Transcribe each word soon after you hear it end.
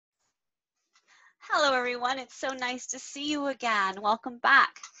Hello, everyone. It's so nice to see you again. Welcome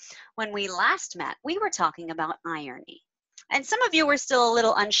back. When we last met, we were talking about irony. And some of you were still a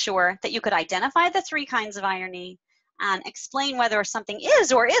little unsure that you could identify the three kinds of irony and explain whether something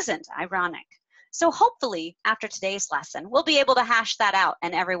is or isn't ironic. So hopefully, after today's lesson, we'll be able to hash that out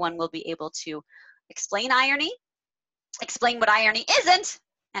and everyone will be able to explain irony, explain what irony isn't,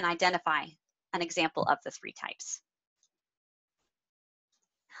 and identify an example of the three types.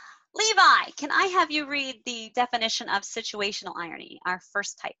 Levi, can I have you read the definition of situational irony, our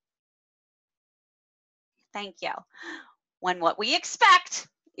first type? Thank you. When what we expect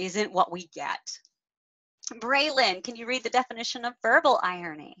isn't what we get. Braylon, can you read the definition of verbal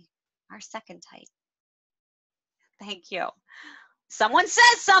irony, our second type? Thank you. Someone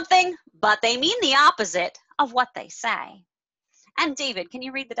says something, but they mean the opposite of what they say. And David, can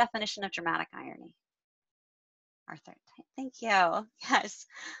you read the definition of dramatic irony, our third type? Thank you. Yes.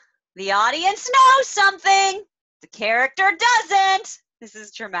 The audience knows something, the character doesn't. This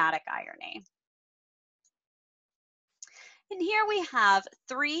is dramatic irony. And here we have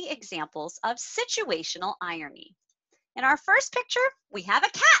three examples of situational irony. In our first picture, we have a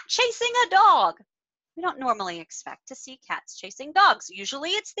cat chasing a dog. We don't normally expect to see cats chasing dogs.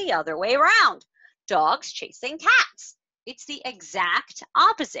 Usually it's the other way around. Dogs chasing cats. It's the exact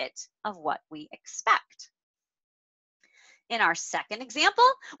opposite of what we expect. In our second example,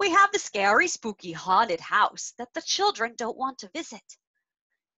 we have the scary, spooky, haunted house that the children don't want to visit.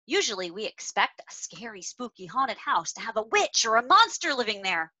 Usually we expect a scary, spooky, haunted house to have a witch or a monster living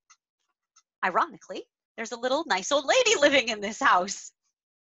there. Ironically, there's a little nice old lady living in this house.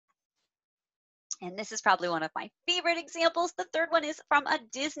 And this is probably one of my favorite examples. The third one is from a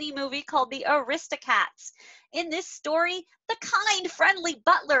Disney movie called The Aristocats. In this story, the kind, friendly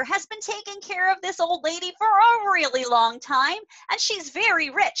butler has been taking care of this old lady for a really long time, and she's very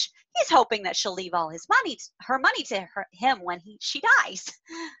rich. He's hoping that she'll leave all her money to him when she dies.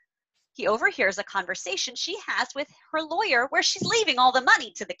 He overhears a conversation she has with her lawyer where she's leaving all the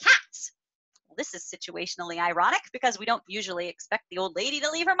money to the cats. Well, this is situationally ironic because we don't usually expect the old lady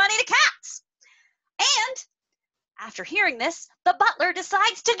to leave her money to cats. And after hearing this, the butler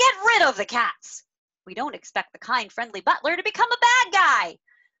decides to get rid of the cats. We don't expect the kind, friendly butler to become a bad guy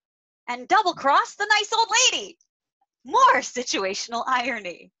and double-cross the nice old lady. More situational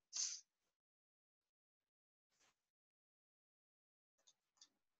irony.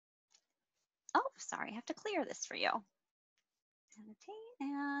 Oh, sorry, I have to clear this for you. Annotate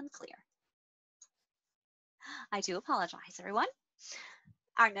and clear. I do apologize, everyone.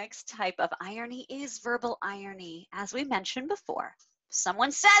 Our next type of irony is verbal irony. As we mentioned before,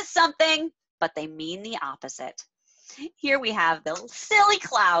 someone says something, but they mean the opposite. Here we have the silly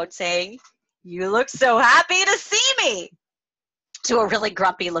cloud saying, "You look so happy to see me," to a really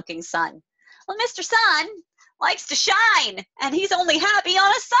grumpy looking sun. Well, Mr. Sun likes to shine, and he's only happy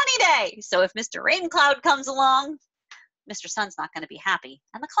on a sunny day. So if Mr. Rain Cloud comes along, Mr. Sun's not going to be happy,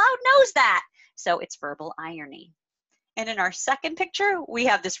 and the cloud knows that. So it's verbal irony. And in our second picture, we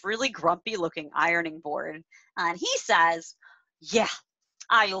have this really grumpy looking ironing board. And he says, "Yeah,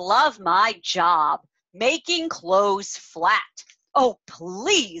 I love my job, making clothes flat. Oh,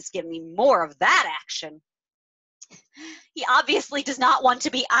 please give me more of that action." He obviously does not want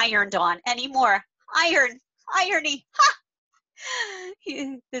to be ironed on anymore. Irony, ha!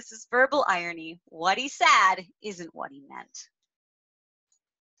 This is verbal irony. What he said isn't what he meant.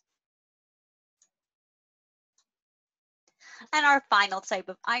 And our final type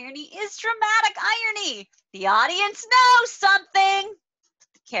of irony is dramatic irony. The audience knows something,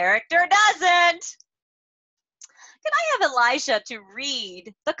 the character doesn't. Can I have Elijah to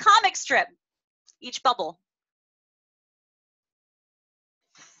read the comic strip, each bubble?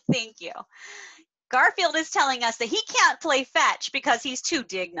 Thank you. Garfield is telling us that he can't play fetch because he's too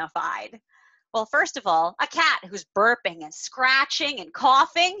dignified. Well, first of all, a cat who's burping and scratching and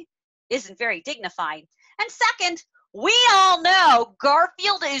coughing isn't very dignified. And second, we all know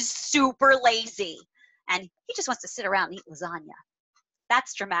Garfield is super lazy and he just wants to sit around and eat lasagna.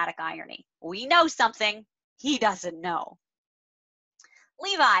 That's dramatic irony. We know something he doesn't know.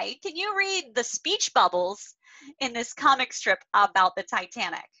 Levi, can you read the speech bubbles in this comic strip about the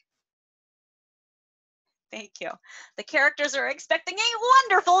Titanic? Thank you. The characters are expecting a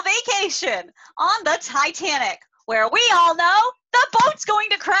wonderful vacation on the Titanic, where we all know the boat's going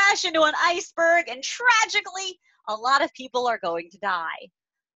to crash into an iceberg and tragically, a lot of people are going to die.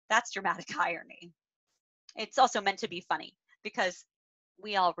 That's dramatic irony. It's also meant to be funny because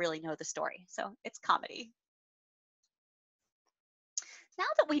we all really know the story, so it's comedy. Now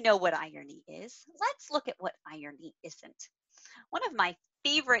that we know what irony is, let's look at what irony isn't. One of my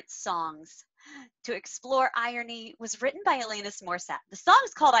favorite songs to explore irony was written by Alanis Morissette. The song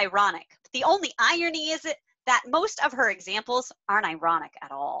is called Ironic. The only irony is that most of her examples aren't ironic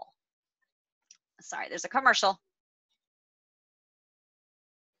at all. Sorry, there's a commercial.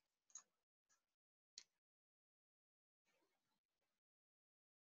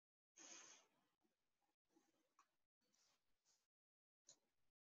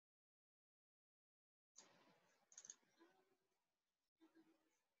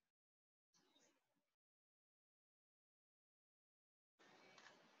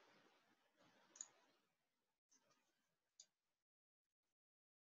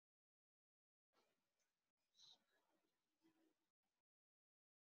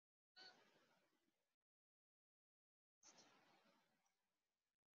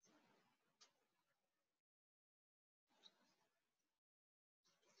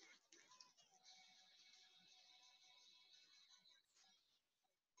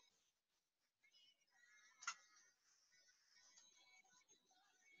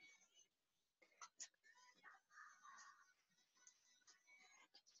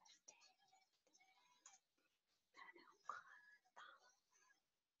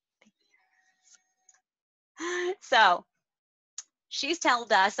 So she's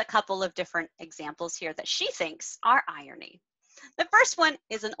told us a couple of different examples here that she thinks are irony. The first one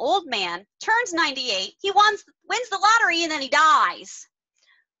is an old man turns 98, he wins the lottery, and then he dies.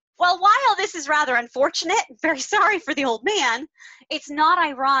 Well, while this is rather unfortunate, very sorry for the old man, it's not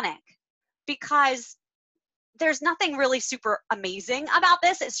ironic because there's nothing really super amazing about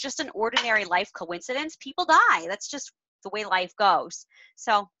this. It's just an ordinary life coincidence. People die. That's just the way life goes.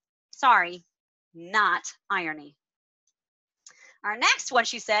 So, sorry, not irony. Our next one,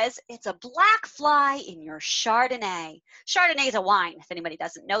 she says, it's a black fly in your Chardonnay. Chardonnay is a wine, if anybody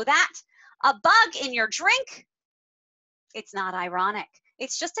doesn't know that. A bug in your drink. It's not ironic.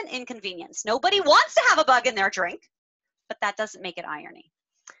 It's just an inconvenience. Nobody wants to have a bug in their drink, but that doesn't make it irony.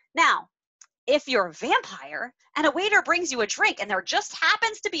 Now, if you're a vampire and a waiter brings you a drink and there just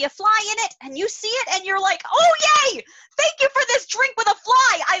happens to be a fly in it and you see it and you're like, oh yay, thank you for this drink with a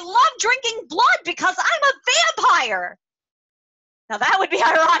fly. I love drinking blood because I'm a vampire. Now that would be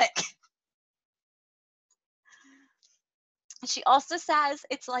ironic. She also says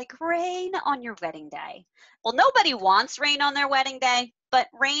it's like rain on your wedding day. Well, nobody wants rain on their wedding day, but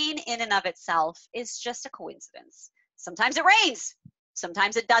rain in and of itself is just a coincidence. Sometimes it rains,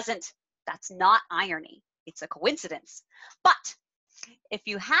 sometimes it doesn't. That's not irony. It's a coincidence. But if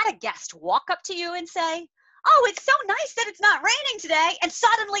you had a guest walk up to you and say, oh, it's so nice that it's not raining today, and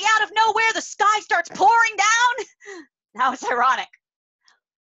suddenly out of nowhere the sky starts pouring down, now it's ironic.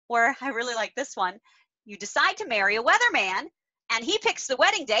 Or I really like this one. You decide to marry a weatherman, and he picks the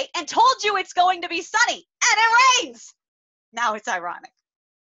wedding date and told you it's going to be sunny, and it rains. Now it's ironic.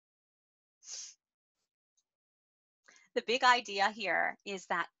 The big idea here is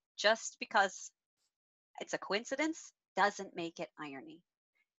that just because it's a coincidence doesn't make it irony.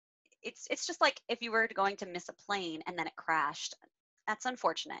 It's just like if you were going to miss a plane and then it crashed. That's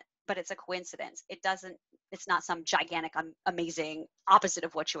unfortunate, but it's a coincidence. It's not some gigantic, amazing opposite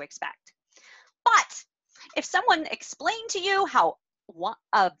of what you expect. But if someone explained to you how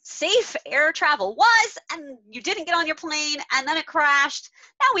safe air travel was and you didn't get on your plane and then it crashed,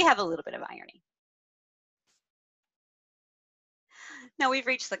 now we have a little bit of irony. Now we've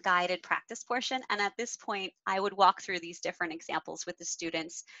reached the guided practice portion, and at this point, I would walk through these different examples with the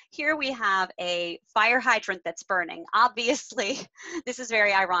students. Here we have a fire hydrant that's burning. Obviously, this is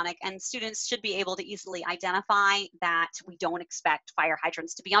very ironic, and students should be able to easily identify that we don't expect fire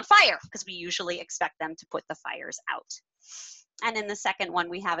hydrants to be on fire, because we usually expect them to put the fires out. And in the second one,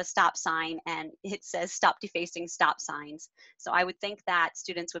 we have a stop sign, and it says stop defacing stop signs. So I would think that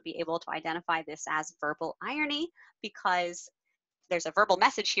students would be able to identify this as verbal irony, because there's a verbal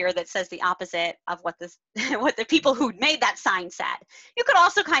message here that says the opposite of what the people who made that sign said. You could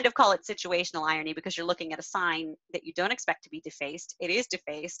also kind of call it situational irony because you're looking at a sign that you don't expect to be defaced. It is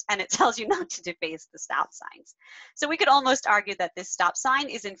defaced, and it tells you not to deface the stop signs. So we could almost argue that this stop sign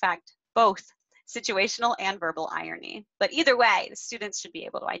is in fact both situational and verbal irony. But either way, the students should be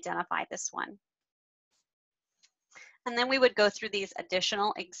able to identify this one. And then we would go through these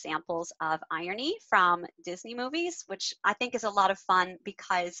additional examples of irony from Disney movies, which I think is a lot of fun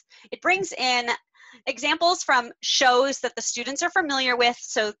because it brings in examples from shows that the students are familiar with,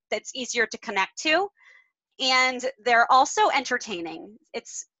 so that's easier to connect to. And they're also entertaining. It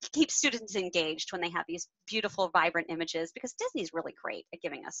keeps students engaged when they have these beautiful, vibrant images, because Disney's really great at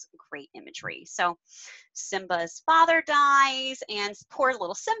giving us great imagery. So Simba's father dies, and poor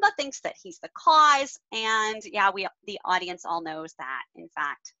little Simba thinks that he's the cause. And yeah, the audience all knows that, in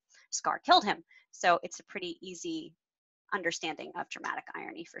fact, Scar killed him. So it's a pretty easy understanding of dramatic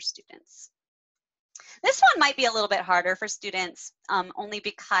irony for students. This one might be a little bit harder for students, only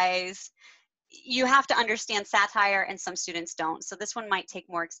because you have to understand satire and some students don't. So this one might take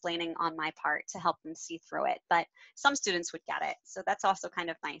more explaining on my part to help them see through it, but some students would get it. So that's also kind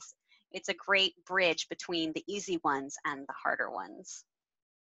of nice. It's a great bridge between the easy ones and the harder ones.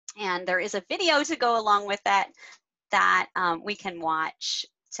 And there is a video to go along with that we can watch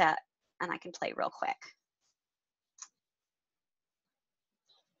and I can play real quick.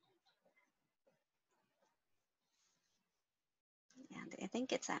 And I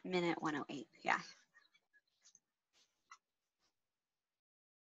think it's at minute 108, yeah.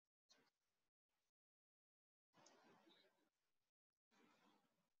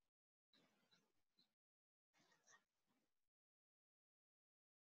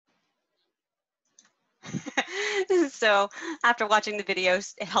 So after watching the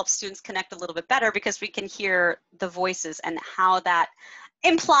videos, it helps students connect a little bit better because we can hear the voices and how that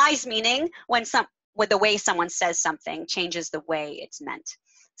implies meaning when the way someone says something changes the way it's meant.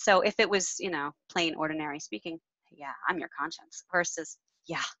 So if it was, you know, plain ordinary speaking, yeah, I'm your conscience, versus,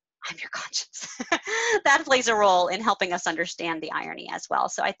 yeah, I'm your conscience. That plays a role in helping us understand the irony as well.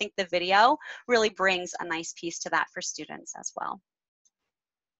 So I think the video really brings a nice piece to that for students as well.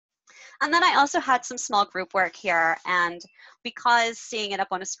 And then I also had some small group work here, and because seeing it up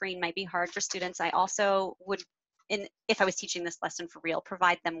on a screen might be hard for students, I also would, if I was teaching this lesson for real,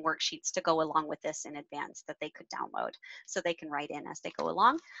 provide them worksheets to go along with this in advance that they could download so they can write in as they go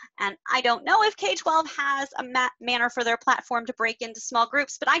along. And I don't know if K-12 has a manner for their platform to break into small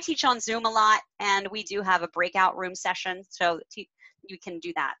groups, but I teach on Zoom a lot, and we do have a breakout room session, so you can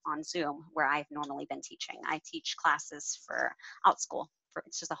do that on Zoom where I've normally been teaching. I teach classes for OutSchool.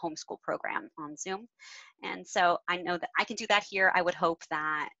 It's just a homeschool program on Zoom. And so I know that I can do that here. I would hope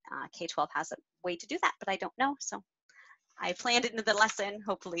that K-12 has a way to do that, but I don't know. So I planned it into the lesson.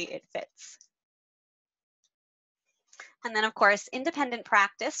 Hopefully it fits. And then of course, independent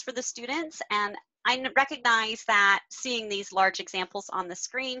practice for the students. And I recognize that seeing these large examples on the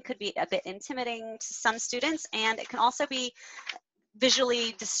screen could be a bit intimidating to some students, and it can also be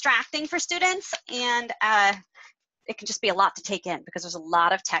visually distracting for students, and it can just be a lot to take in because there's a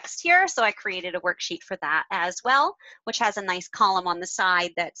lot of text here. So I created a worksheet for that as well, which has a nice column on the side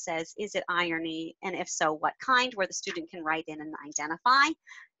that says, is it irony? And if so, what kind? Where the student can write in and identify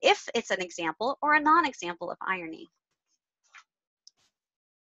if it's an example or a non-example of irony.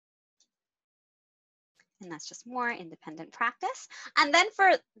 And that's just more independent practice. And then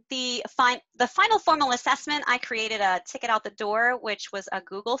for the final formal assessment, I created a ticket out the door, which was a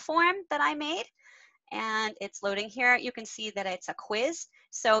Google form that I made. And it's loading here. You can see that it's a quiz.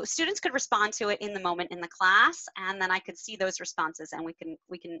 So students could respond to it in the moment in the class, and then I could see those responses, and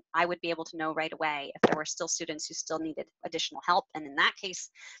I would be able to know right away if there were still students who still needed additional help. And in that case,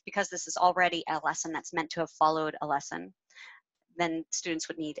 because this is already a lesson that's meant to have followed a lesson, then students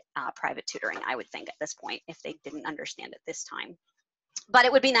would need private tutoring, I would think, at this point, if they didn't understand it this time. But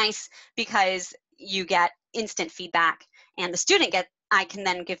it would be nice because you get instant feedback, and the student I can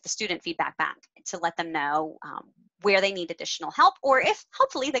then give the student feedback back to let them know where they need additional help, or if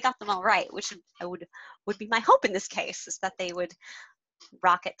hopefully they got them all right, which would be my hope in this case, is that they would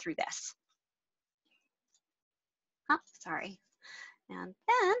rock it through this. Oh, sorry. And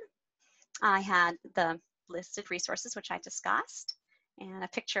then I had the listed resources, which I discussed, and a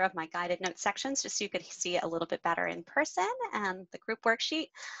picture of my guided notes sections just so you could see it a little bit better in person, and the group worksheet.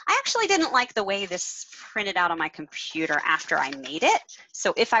 I actually didn't like the way this printed out on my computer after I made it.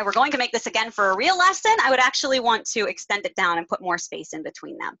 So if I were going to make this again for a real lesson, I would actually want to extend it down and put more space in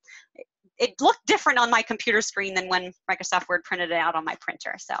between them. It looked different on my computer screen than when Microsoft Word printed it out on my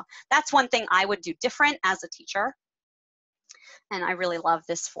printer. So that's one thing I would do different as a teacher. And I really love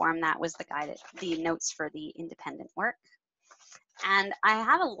this form. That was the notes for the independent work. And I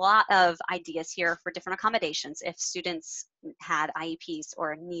have a lot of ideas here for different accommodations if students had IEPs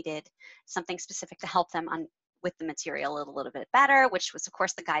or needed something specific to help them with the material a little bit better, which was of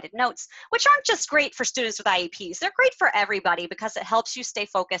course the guided notes, which aren't just great for students with IEPs. They're great for everybody because it helps you stay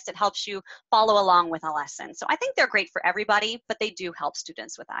focused. It helps you follow along with a lesson. So I think they're great for everybody, but they do help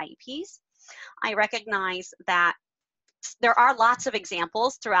students with IEPs. I recognize that there are lots of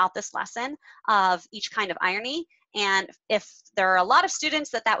examples throughout this lesson of each kind of irony. And if there are a lot of students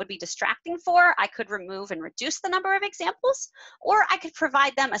that would be distracting for, I could remove and reduce the number of examples, or I could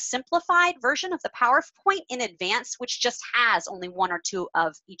provide them a simplified version of the PowerPoint in advance, which just has only 1 or 2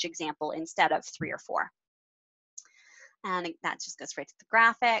 of each example instead of 3 or 4. And that just goes right to the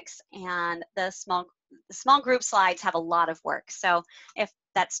graphics. And the small group slides have a lot of work. So if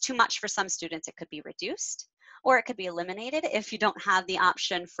that's too much for some students, it could be reduced or it could be eliminated if you don't have the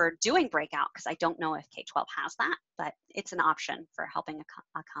option for doing breakout, because I don't know if K-12 has that, but it's an option for helping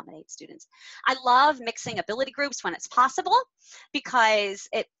accommodate students. I love mixing ability groups when it's possible because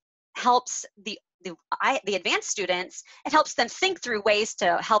it helps the advanced students, it helps them think through ways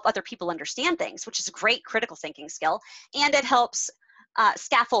to help other people understand things, which is a great critical thinking skill, and it helps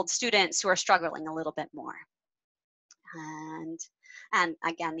scaffold students who are struggling a little bit more. And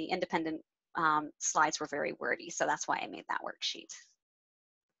again, the independent slides were very wordy, so that's why I made that worksheet.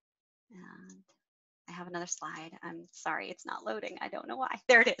 And I have another slide. I'm sorry, it's not loading. I don't know why.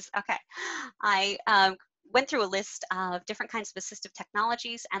 There it is. Okay. I went through a list of different kinds of assistive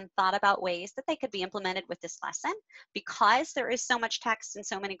technologies and thought about ways that they could be implemented with this lesson. Because there is so much text and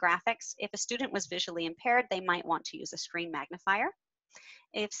so many graphics, if a student was visually impaired, they might want to use a screen magnifier.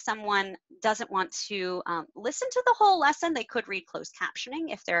 If someone doesn't want to listen to the whole lesson, they could read closed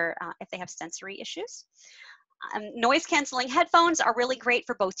captioning if they have sensory issues. Noise canceling headphones are really great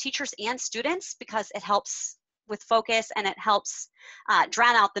for both teachers and students because it helps with focus and it helps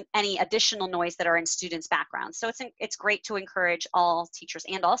drown out any additional noise that are in students' backgrounds. So it's great to encourage all teachers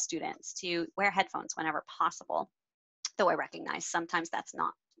and all students to wear headphones whenever possible, though I recognize sometimes that's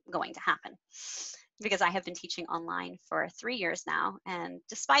not going to happen because I have been teaching online for 3 years now, and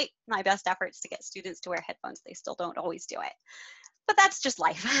despite my best efforts to get students to wear headphones, they still don't always do it. But that's just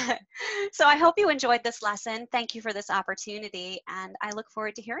life. So I hope you enjoyed this lesson. Thank you for this opportunity, and I look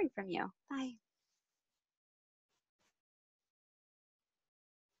forward to hearing from you. Bye.